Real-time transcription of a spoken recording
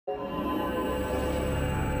Hey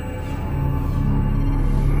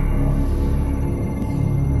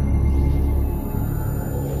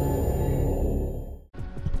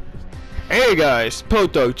guys,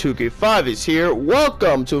 Potog2K5 is here.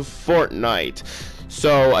 Welcome to Fortnite.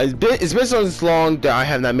 So it's been so long that I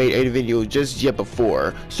have not made any videos just yet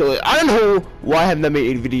before. So I don't know why I have not made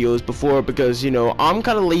any videos before, because you know I'm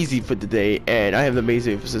kind of lazy for today and I haven't made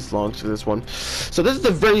it for this long for this one. So this is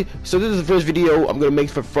the first video I'm gonna make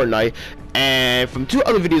for Fortnite, and from two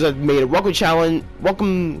other videos I've made: a welcome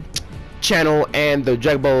channel and the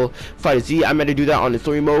Dragon Ball Fighter Z. I meant to do that on the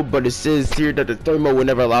story mode, but it says here that the story mode will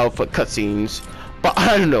never allow for cutscenes, but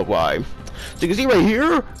I don't know why. So you can see right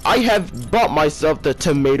here, I have bought myself the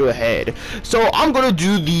Tomato Head. So I'm gonna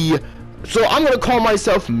call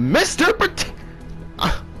myself Mr.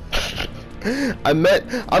 I'm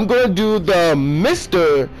gonna do the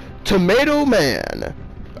Mr. Tomato Man.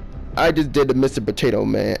 I just did the Mr. Potato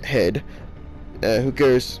Man Head. Who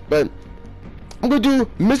cares? But I'm gonna do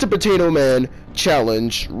Mr. Potato Man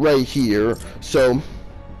challenge right here. So,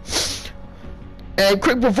 and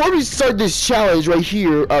quick, before we start this challenge right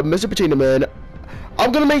here, Mr. Potato Man,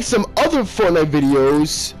 I'm gonna make some other Fortnite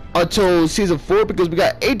videos until season 4, because we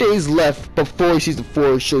got 8 days left before season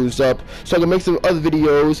 4 shows up. So I'm gonna make some other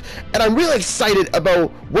videos, and I'm really excited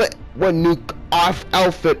about what new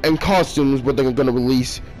outfit and costumes what they're gonna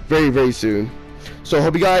release very soon. So I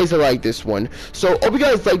hope you guys like this one. So hope you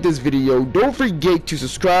guys like this video. Don't forget to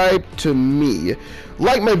subscribe to me,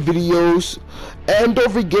 like my videos, and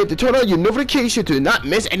don't forget to turn on your notification to not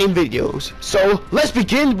miss any videos. So let's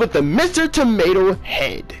begin with the Mr. Tomato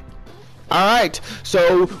Head. Alright,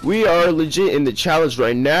 so we are legit in the challenge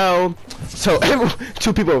right now. So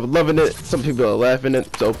two people are loving it, some people are laughing at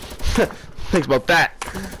it, so thanks about that.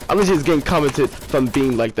 At least it's getting commented from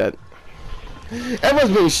being like that.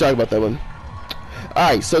 Everyone's being shocked about that one.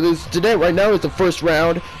 Alright, so today right now is the first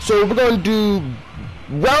round. So we're going to do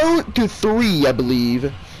round to 3, I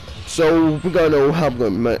believe. So we're gonna know how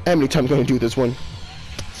many times I'm gonna do this one.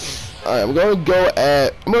 Alright, I'm gonna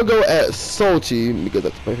go at Salty, because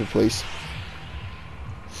that's my favorite place.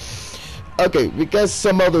 Okay, we got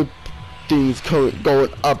some other things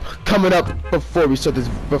coming up before we start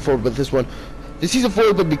this one. The season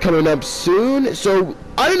 4 will be coming up soon, so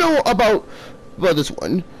I don't know about this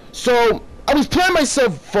one. So I was planning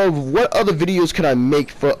myself for what other videos can I make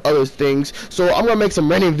for other things. So I'm gonna make some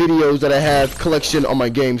random videos that I have collection on my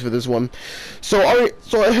games for this one. So I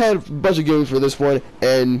had a bunch of games for this one,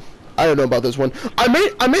 and I don't know about this one. I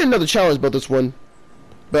made another challenge about this one,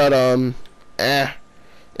 but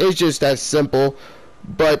it's just that simple.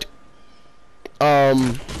 But I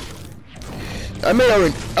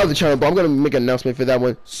made other channel, but I'm gonna make an announcement for that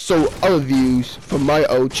one, so other views from my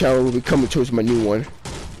old channel will be coming towards my new one.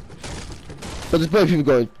 But there's plenty of people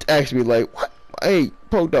going to ask me like, what? Hey,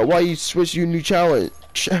 Polka, why you switch your new channel?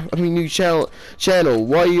 Channel.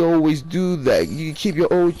 Why you always do that? You keep your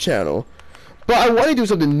old channel. But I want to do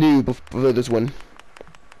something new for this one,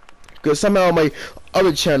 because somehow my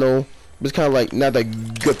other channel was kind of like not that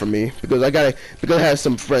good for me, because I have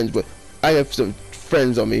some friends, but I have some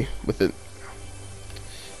friends on me with it.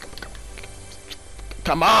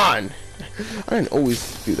 Come on! I didn't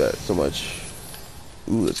always do that so much.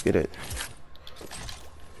 Ooh, let's get it.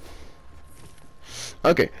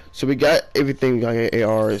 Okay, so we got everything, we got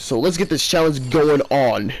AR, so let's get this challenge going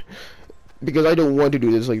on, because I don't want to do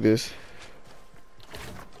this like this.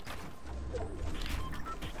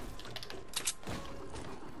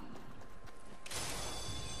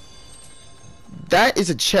 That is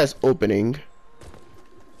a chest opening.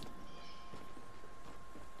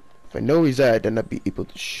 If I know he's at, then I'd be able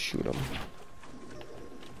to shoot him.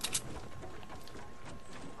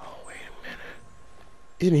 Oh, wait a minute.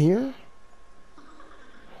 In here?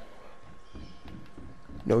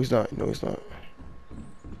 No, he's not. No, he's not.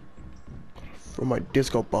 Throw my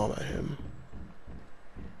disco bomb at him.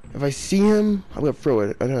 If I see him, I'm gonna throw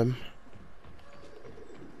it at him.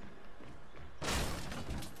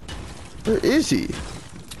 Where is he?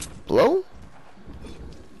 Hello?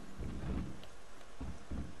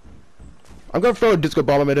 I'm gonna throw a disco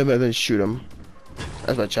bomb at him and then shoot him.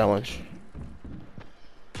 That's my challenge.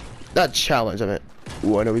 Not challenge, I meant.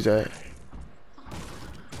 Ooh, I know he's at.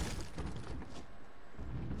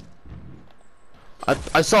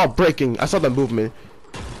 I saw breaking. I saw the movement.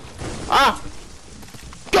 Ah!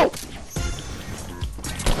 Go!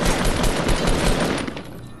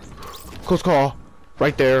 Close call.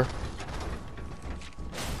 Right there.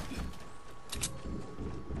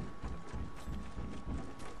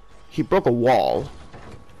 He broke a wall.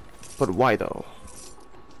 But why though?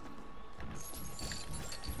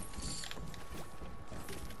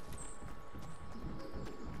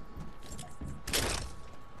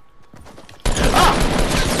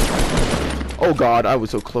 Oh god, I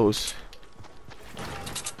was so close.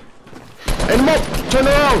 And him up! Turn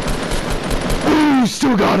around! Ooh,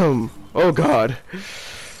 still got him! Oh god.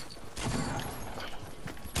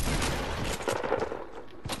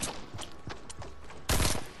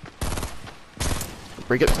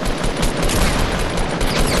 Break it.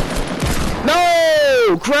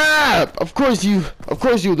 No! Crap! Of course you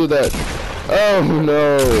do that. Oh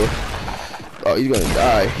no. Oh, he's gonna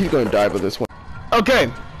die. He's gonna die for this one.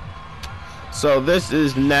 Okay. So this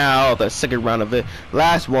is now the second round of it.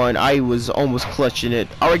 Last one, I was almost clutching it.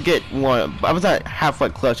 I would get one. I was not halfway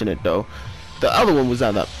clutching it though. The other one was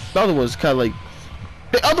not that. The other one was kind of like.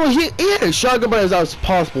 The other one, he had a shotgun, but it was not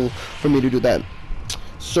possible for me to do that.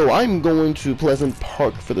 So I'm going to Pleasant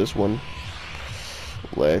Park for this one.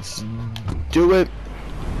 Let's do it.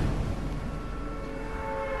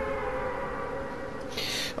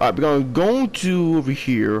 Alright, we're gonna go to over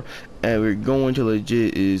here, and we're going to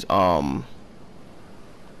legit is so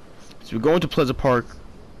we're going to Pleasant Park,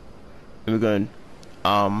 and we're going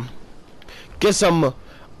get some.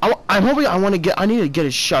 I'm hoping I need to get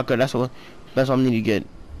a shotgun. That's what I need to get.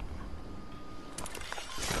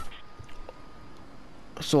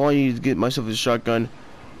 So I need to get myself a shotgun.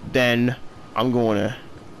 Then I'm gonna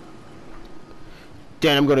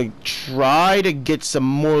try to get some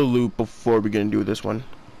more loot before we're gonna do this one.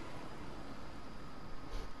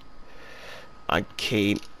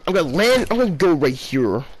 Okay, I'm gonna land. I'm gonna go right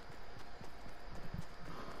here.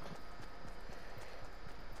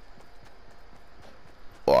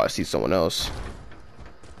 Oh, I see someone else.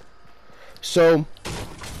 So,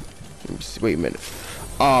 let me see, wait a minute.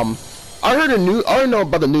 I heard the news. I don't know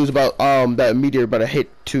about the news about that meteor about to hit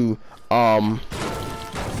to the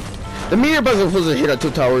meteor wasn't supposed to hit at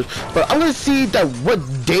 2 towers, but I'm gonna see that what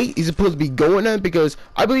date is supposed to be going at, because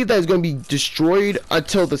I believe that it's gonna be destroyed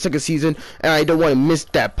until the second season, and I don't want to miss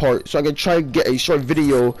that part. So I'm gonna try to get a short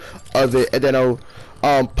video of it, and then I'll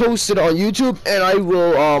post it on YouTube, and I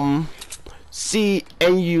will see,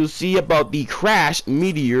 and you'll see about the crash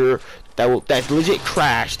meteor that's legit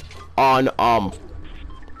crashed on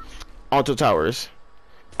onto towers.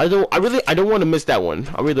 I don't want to miss that one.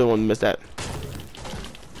 I really don't want to miss that.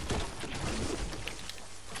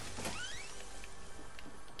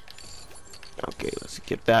 Okay, let's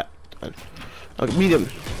get that done. Okay, meet him.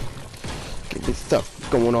 Get this stuff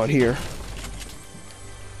going on here.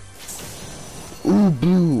 Ooh,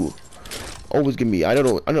 blue. Always give me. I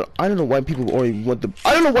don't know why people only want the.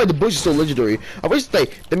 I don't know why the bush is so legendary. I wish they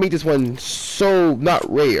made this one so not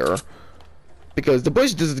rare. Because the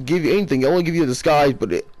bush doesn't give you anything. It only give you the skies,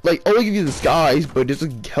 but it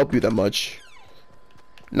doesn't help you that much.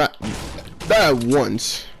 Not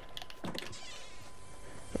once.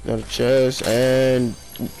 Another chest and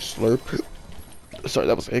slurp. Sorry,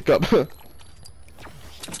 that was a hiccup.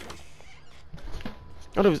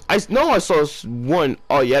 I know I saw one.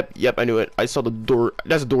 Oh, yep, I knew it. I saw the door.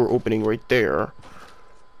 That's a door opening right there.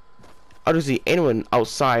 I don't see anyone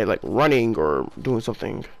outside like running or doing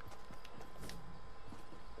something.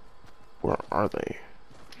 Where are they?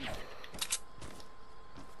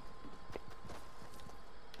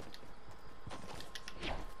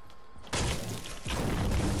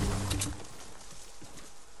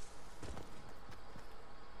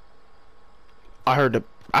 I heard that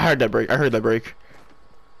break. I heard that break.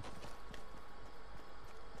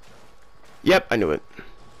 Yep, I knew it.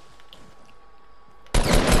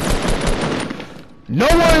 No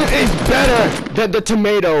one is better than the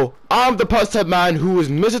tomato. I'm the pasta man who is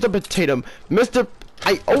Mr. Potato.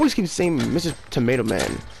 I always keep saying Mr. Tomato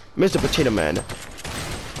Man. Mr. Potato Man.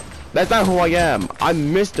 That's not who I am.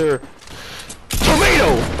 I'm Mr.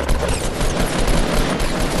 Tomato.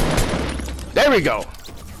 There we go.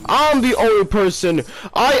 I'm the only person.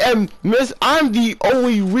 I'm the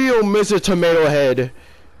only real Mr. Tomato Head.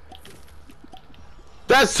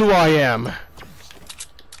 That's who I am.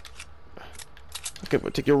 Okay,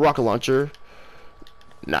 we'll take your rocket launcher.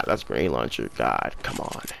 Nah, that's grenade launcher. God, come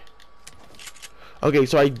on. Okay,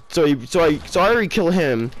 so I already killed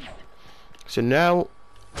him. So now,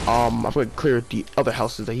 I'm gonna clear the other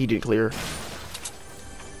houses that he didn't clear.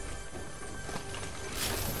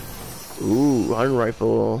 Ooh, hunting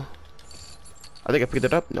rifle. I think I picked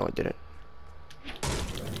it up. No, I didn't.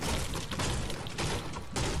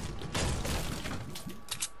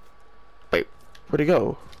 Wait, where'd it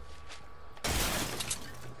go?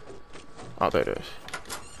 Oh, there it is.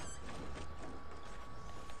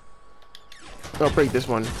 I'll break this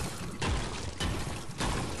one.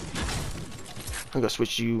 I'm gonna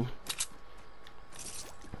switch you.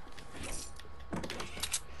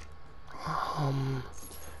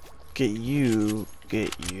 Get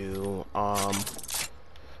you.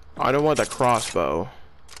 I don't want that crossbow.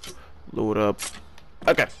 Load up.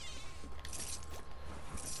 Okay.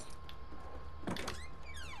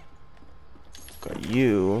 Got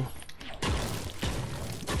you.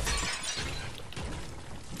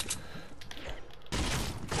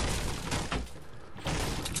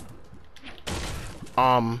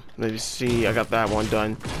 Let me see. I got that one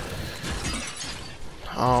done.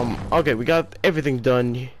 Okay, we got everything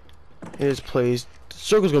done in this place. The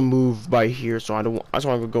circle's gonna move by here, so I just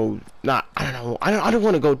want to go. Not. I don't know. I don't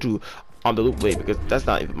want to go to the loop way because that's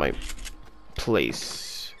not even my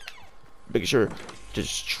place. Making sure to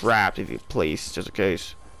strap if you place just in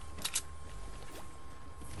case.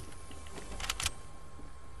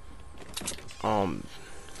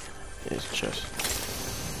 It's just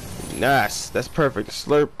nice. That's perfect.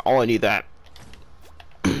 Slurp. All I need that.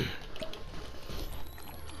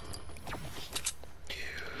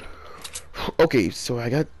 Okay, so I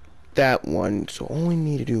got that one. So all we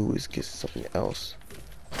need to do is get something else.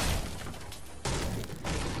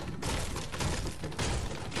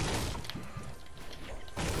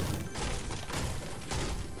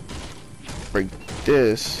 Break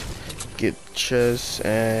this. Get chest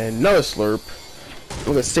and another slurp.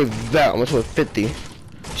 I'm gonna save that. I'm gonna put 50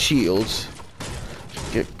 shields.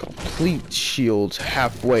 Get complete shields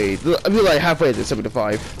halfway. I mean, like halfway to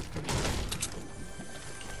 75.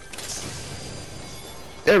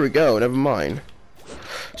 There we go. Never mind.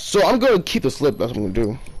 So I'm gonna keep the slip. That's what I'm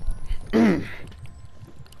gonna do.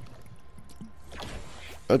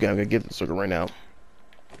 Okay, I'm gonna get the circle right now.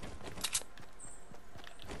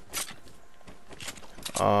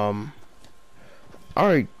 I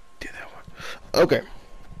already did that one. Okay.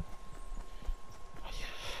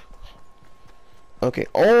 Okay,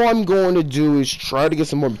 all I'm going to do is try to get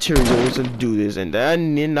some more materials and do this, and that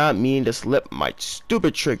did not mean to slip my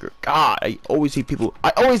stupid trigger. God, I always hate people.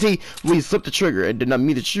 I always hate when you slip the trigger and did not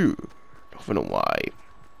mean to shoot. I don't know why.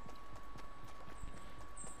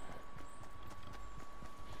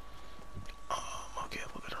 Okay,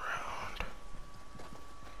 looking around.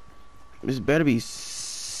 This better be.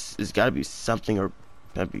 There's gotta be something, or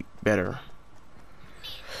that'd be better.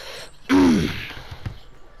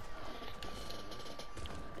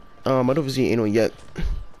 I don't see anyone yet.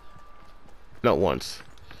 Not once.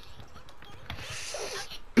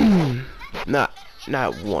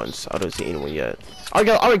 not once. I don't see anyone yet. I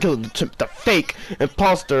already killed the fake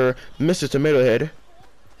imposter, Mr.TomatoHead.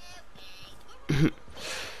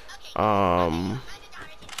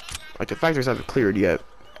 Like the factory's not cleared yet.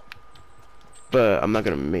 But I'm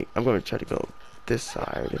gonna try to go this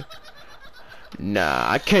side. Nah,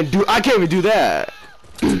 I can't even do that.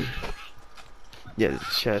 Yeah, the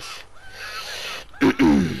chest.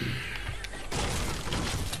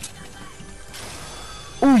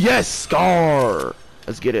 Oh yes, Scar.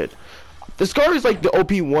 Let's get it. The Scar is like the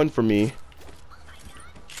OP one for me.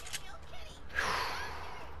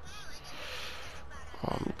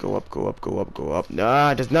 Go up, go up, go up, go up.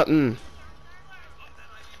 Nah, there's nothing.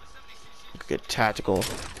 Get tactical.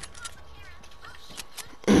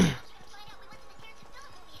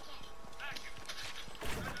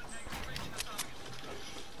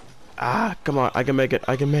 Ah, come on, I can make it,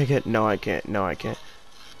 I can make it. No, I can't, no, I can't.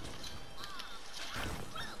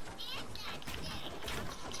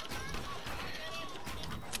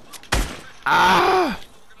 Ah!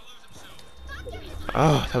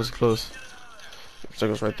 Oh, that was close.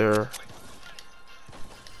 Circle's right there.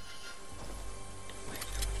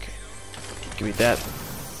 Okay, give me that.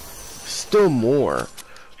 Still more.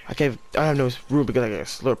 I have no room because I got a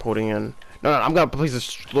slurp holding in. No, I'm gonna place a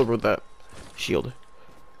slurp with that shield.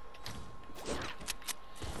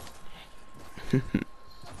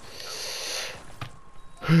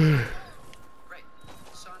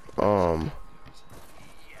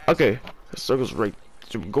 Okay, the circle's right.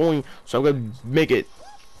 So we're going. So I'm gonna make it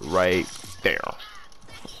right there.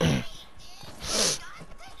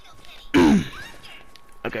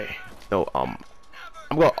 Okay. No. I'm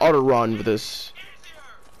gonna auto run for this.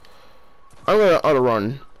 I'm gonna auto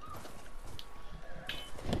run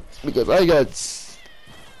because I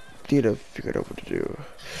need to figure out what to do.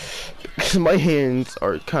 Because my hands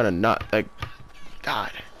are kind of not that.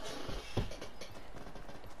 God.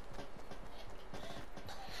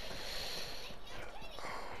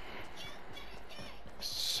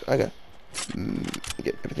 So I got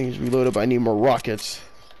get everything's reloaded, but I need more rockets.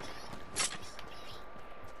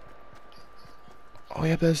 Oh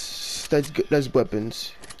yeah, that's good. That's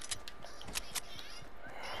weapons.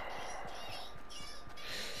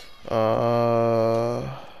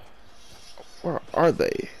 Where are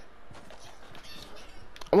they?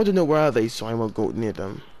 I want to know where are they, so I won't go near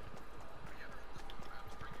them.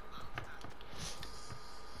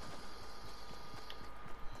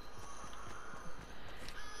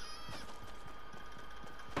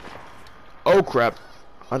 crap.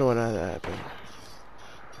 I don't want that to happen.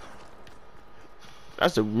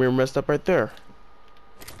 That's a mirror messed up right there.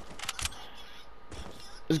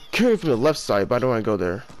 It's coming from the left side, but I don't want to go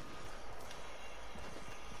there.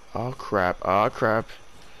 Oh crap, oh crap.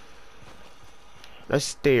 That's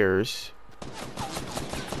stairs.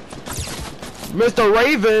 Mr.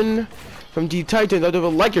 Raven from the Titans, I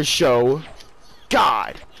don't like your show.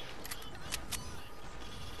 God.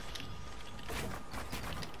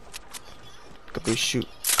 Go shoot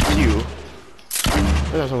you.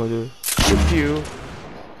 What else I'm gonna do? Shoot you.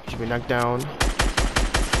 Should be knocked down.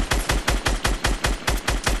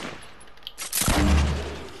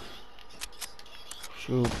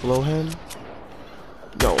 Should we blow him?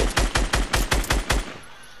 No.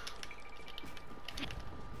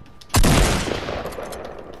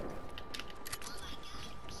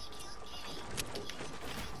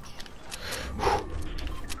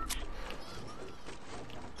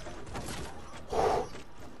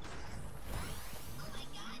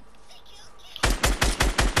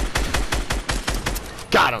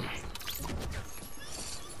 Got him.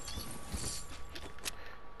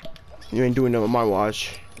 You ain't doing that on my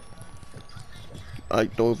watch. I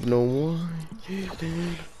don't know why.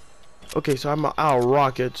 Okay, so I'm out of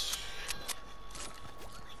rockets.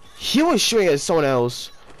 He was shooting at someone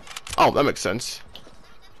else. Oh, that makes sense.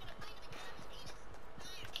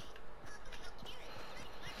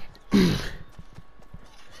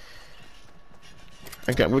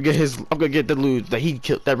 Okay, we'll get his. I'm gonna get the loot that he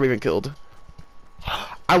killed. That Raven killed.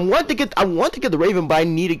 I want to get the Raven, but I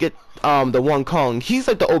need to get the Wong Kong. He's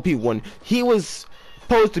like the OP one. He was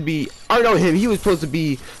supposed to be. I know him. He was supposed to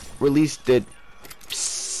be released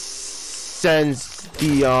since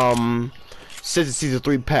the season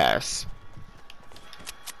 3 pass.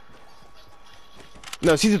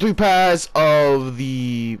 No, season 3 pass of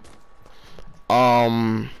the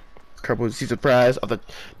season pass of the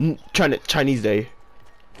Chinese day.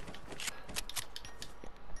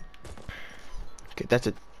 Okay, that's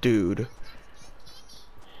a dude.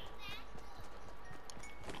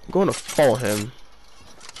 I'm going to follow him.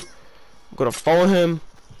 I'm gonna follow him.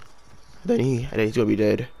 Then he's gonna be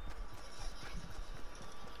dead.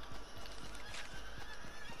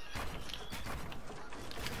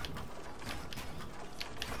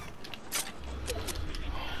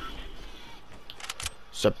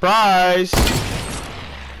 Surprise!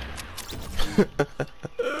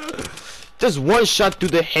 Just one shot to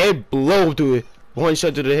the head, blow to it. One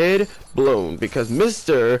shot to the head, blown. Because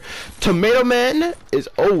Mr. Tomato Man is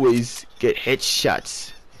always get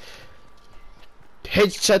headshots.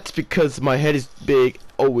 Headshots because my head is big,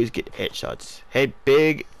 always get headshots. Head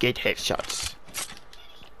big, get headshots.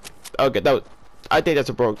 Okay, that was. I think that's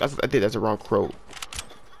a wrong quote.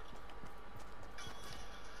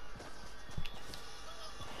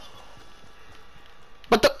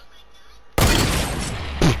 What the?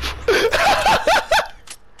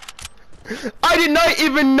 I did not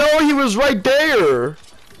even know he was right there.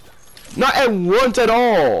 Not at once at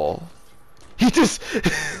all. He just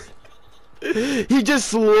he just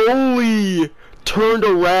slowly turned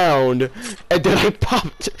around and then I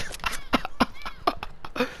popped.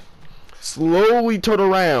 Slowly turned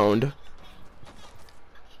around.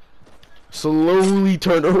 Slowly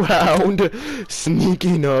turned around,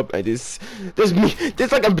 sneaking up, and there's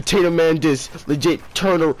like a potato man just legit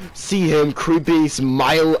see him creeping,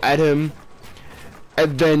 smile at him,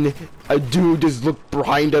 and then a dude just looked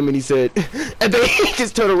behind him and he said, and then he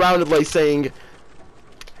just turned around and like saying,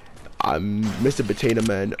 "I'm Mr. Potato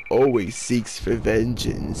Man, always seeks for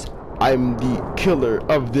vengeance. I'm the killer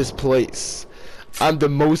of this place. I'm the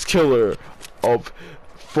most killer of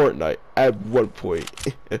Fortnite at one point."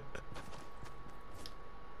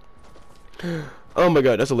 Oh my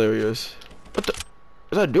god, that's hilarious. What the?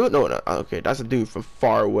 Is that a dude? No, no. Okay, that's a dude from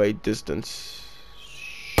far away distance.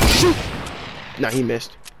 Shoot! Nah, he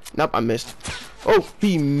missed. Nope, I missed. Oh,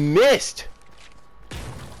 he missed!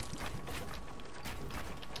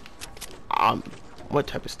 What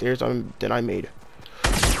type of stairs did I made?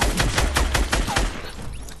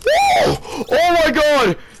 Oh! Oh my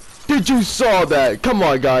god! Did you saw that? Come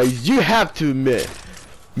on, guys. You have to admit.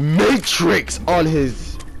 Matrix on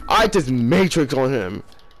his... I just Matrix on him.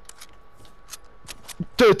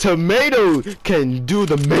 The tomato can do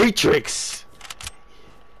the Matrix.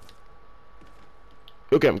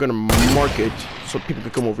 Okay, I'm gonna mark it so people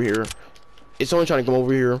can come over here. If someone's trying to come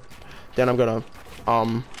over here, then I'm gonna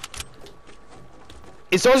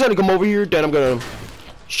if someone's trying to come over here, then I'm gonna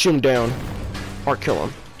shoot him down or kill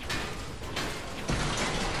him.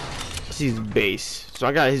 This is his base, so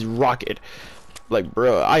I got his rocket. Like,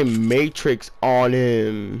 bro, I Matrix on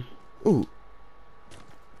him. Ooh.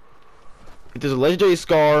 If there's a legendary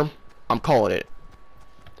scar, I'm calling it.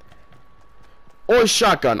 Or a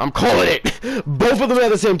shotgun, I'm calling it. Both of them at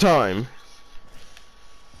the same time.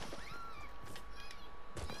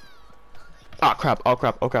 Ah, crap, oh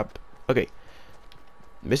crap, oh crap. Okay.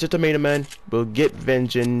 Mr. Tomato Man will get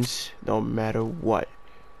vengeance no matter what.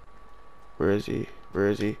 Where is he? Where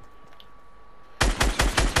is he?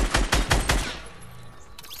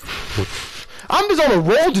 I'm just on a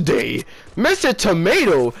roll today. Mr.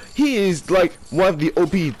 Tomato, he is like one of the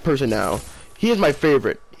OP person now. He is my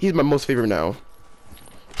favorite. He's my most favorite now.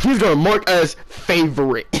 He's gonna mark as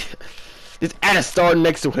favorite. Just add a star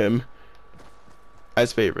next to him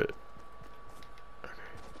as favorite. Okay.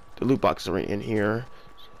 The loot box is right in here.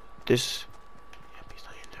 This, yep, he's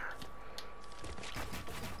not in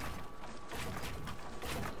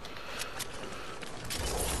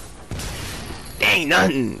there. Ain't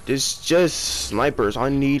nothing. There's just snipers. I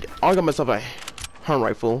got myself a hunting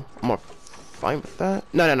rifle. I'm fine with that.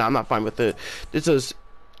 No, I'm not fine with it. This is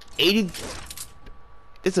 80.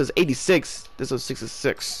 This is 86. This is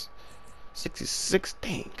 66. 66.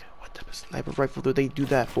 Dang. What type of sniper rifle do they do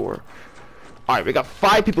that for? All right, we got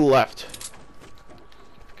 5 people left.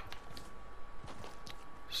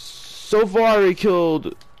 So far, we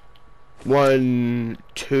killed 1,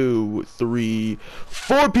 2, 3,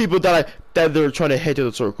 4 people that they're trying to head to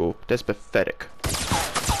the circle. That's pathetic.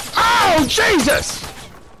 Oh, Jesus!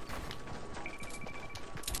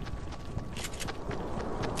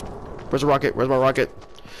 Where's the rocket? Where's my rocket?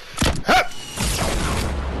 Ha!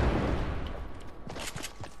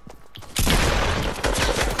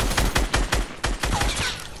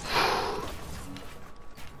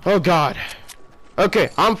 Oh God. Okay,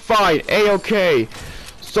 I'm fine. A-okay.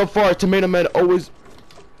 So far, Tomato Man always.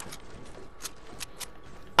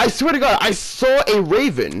 I swear to God, I saw a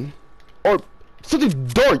raven, or something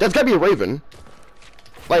dark. That's gotta be a raven.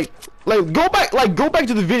 Like go back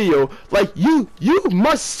to the video. Like you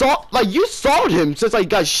saw him since I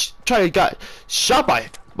got shot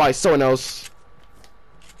by someone else.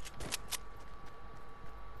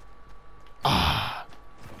 Ah,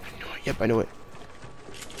 I know it. Yep, I know it.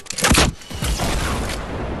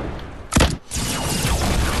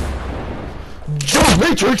 Jump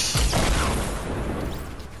Matrix.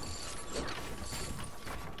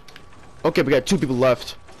 Okay, we got 2 people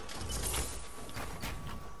left.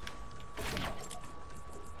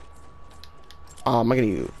 I'm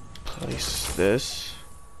gonna place this,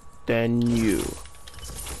 then you.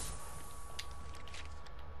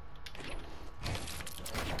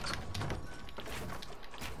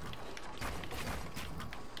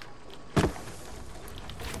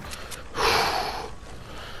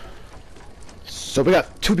 So we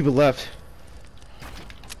got 2 people left.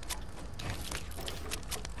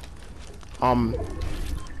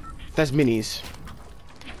 That's minis.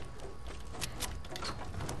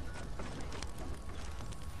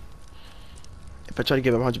 If I try to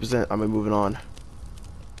give him 100%, I'm moving on.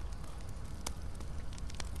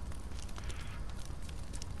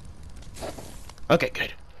 Okay,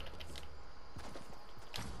 good.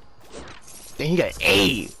 Then he got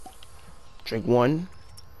A. Drink 1.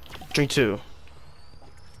 Drink 2.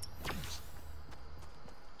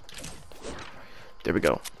 There we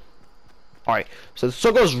go. Alright, so the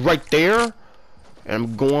circle is right there. And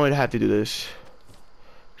I'm going to have to do this.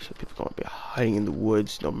 So people are going to be hiding in the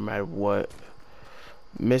woods no matter what.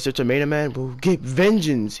 Mr. Tomato Man will get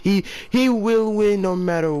vengeance. He will win no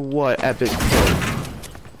matter what at this point.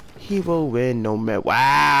 He will win no matter.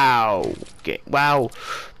 Wow. Okay. Wow.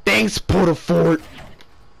 Thanks, Porter Fort.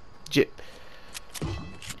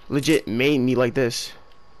 Legit made me like this.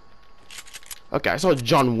 Okay, I saw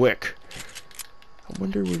John Wick. I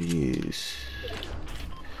wonder what he is.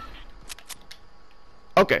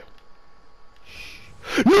 Okay.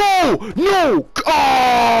 No! No!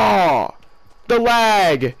 Ah! The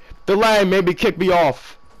lag! The lag made me kick me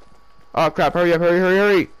off. Oh crap, hurry up,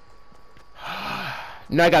 hurry.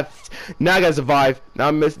 Now I gotta survive.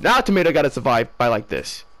 Now Tomato gotta survive by like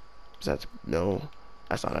this. No,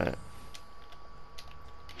 that's not it.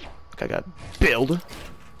 Okay, I gotta build.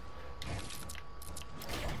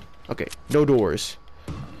 Okay, no doors.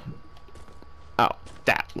 Oh,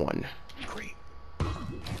 that one. Great.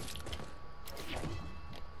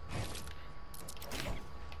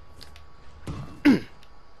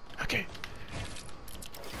 Okay.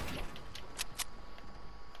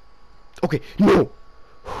 Okay, no.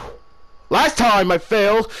 Last time I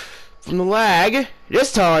failed from the lag.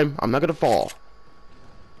 This time I'm not gonna fall.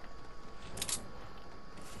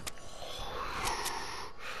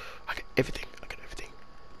 I got everything.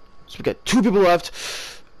 So we got 2 people left,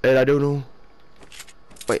 and I don't know.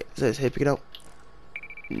 Wait, it says, hey, pick it up.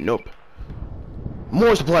 Nope.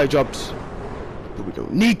 more supply drops, but we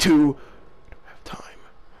don't need to. We don't have time.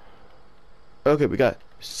 Okay, we got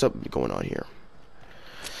something going on here.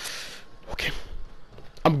 Okay,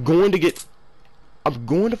 I'm going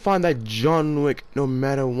to find that John Wick no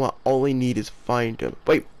matter what. All I need is find him.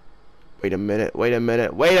 Wait a minute.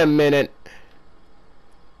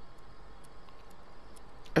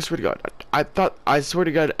 I swear to God, I swear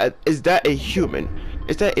to God, is that a human?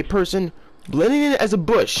 Is that a person blending in as a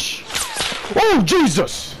bush? Oh,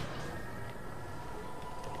 Jesus!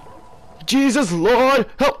 Jesus, Lord,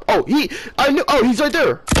 help! Oh, he's right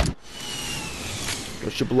there! I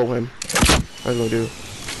should blow him. What am I gonna do?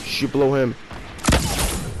 Should blow him.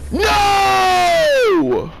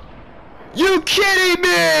 No! You kidding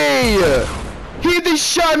me? He just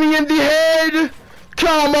shot me in the head?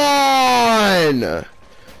 Come on!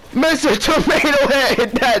 Mr.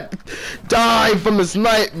 TomatoHead that died from his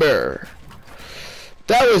nightmare.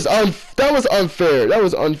 That was unfair. That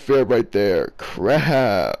was unfair right there.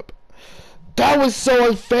 Crap. That was so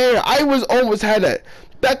unfair. I was almost had it.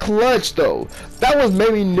 That clutch though. That was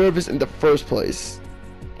made me nervous in the first place.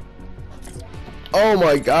 Oh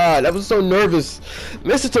my God, I was so nervous.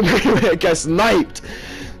 Mr. TomatoHead got sniped.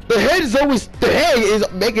 The head is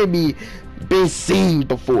making me be seen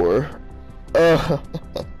before.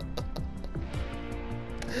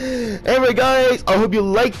 Anyway guys, I hope you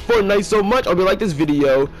like Fortnite so much. I hope you like this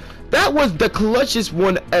video. That was the clutchest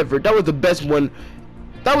one ever. That was the best one.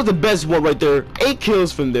 That was the best one right there. 8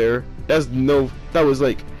 kills from there. That was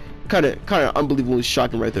like kind of unbelievably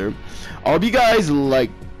shocking right there. I hope you guys like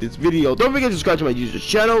this video. Don't forget to subscribe to my YouTube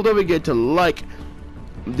channel. Don't forget to like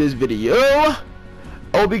this video. I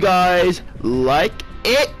hope you guys like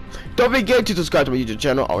it. Don't forget to subscribe to my YouTube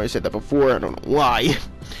channel. I already said that before. I don't know why.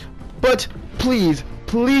 But please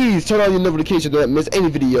turn on your notifications so you don't miss any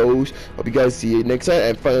videos. Hope you guys see you next time.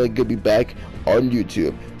 And finally, good to be back on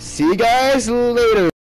YouTube. See you guys later.